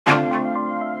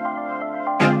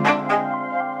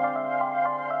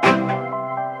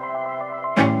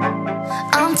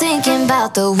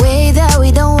about the way that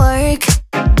we don't work.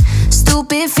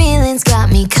 Stupid feelings got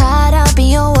me caught up in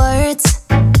your words.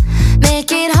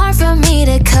 Make it hard for me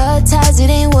to cut ties, it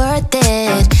ain't worth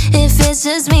it. If it's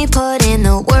just me putting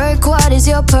the work, what is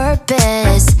your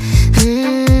purpose?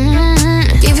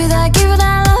 Give you that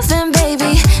loving,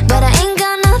 baby, but I ain't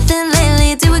got nothing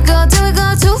lately. Do it go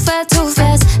too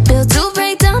fast, built to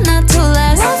break down, not to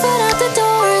last. One foot out the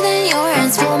door, then your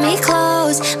hands pull me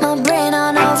close. My brain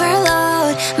on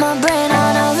overload, my brain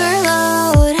on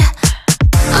overload.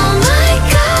 Oh my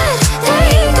God, there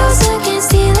he goes again,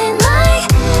 stealing my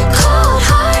cold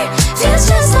heart. Feels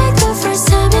just like the first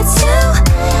time, it's too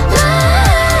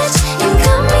much. You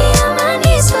got me on my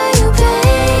knees for you,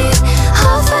 babe,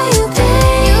 all for you,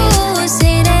 babe. You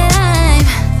say that I'm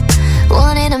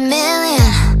one in a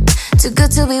million, too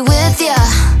good to be with ya.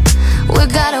 We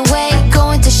got away,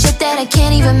 going through shit that I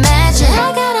can't even imagine.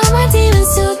 I got all my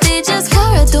demons too, they just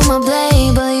cut right through my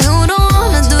blade. But you don't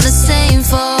wanna do the same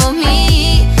for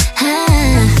me,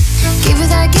 huh? Give you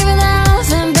that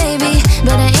loving, baby,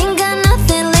 but I ain't got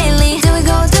nothing lately. Do we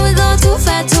go too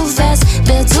fast,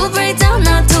 built to break down,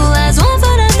 not to last. One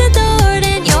foot out the door,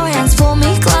 then your hands pull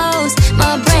me close.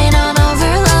 My brain on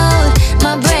overload,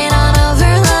 my brain on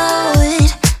overload.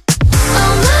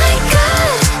 Oh my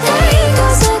God, there he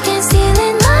goes again,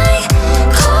 stealing my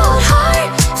cold heart.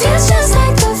 Feels just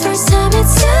like the first time,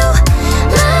 it's too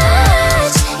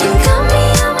much. You got me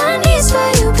on my knees for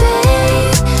you,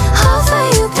 babe, all for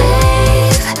you,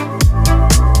 babe.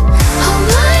 Oh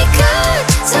my God,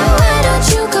 so why don't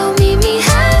you go meet me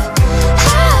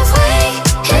halfway?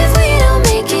 If we don't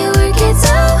make it work, it's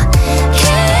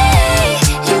okay.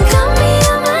 You got me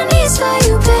on my knees for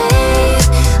you, babe,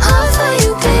 all for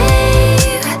you,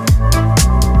 babe.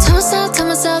 Tell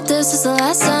myself this is the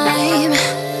last time.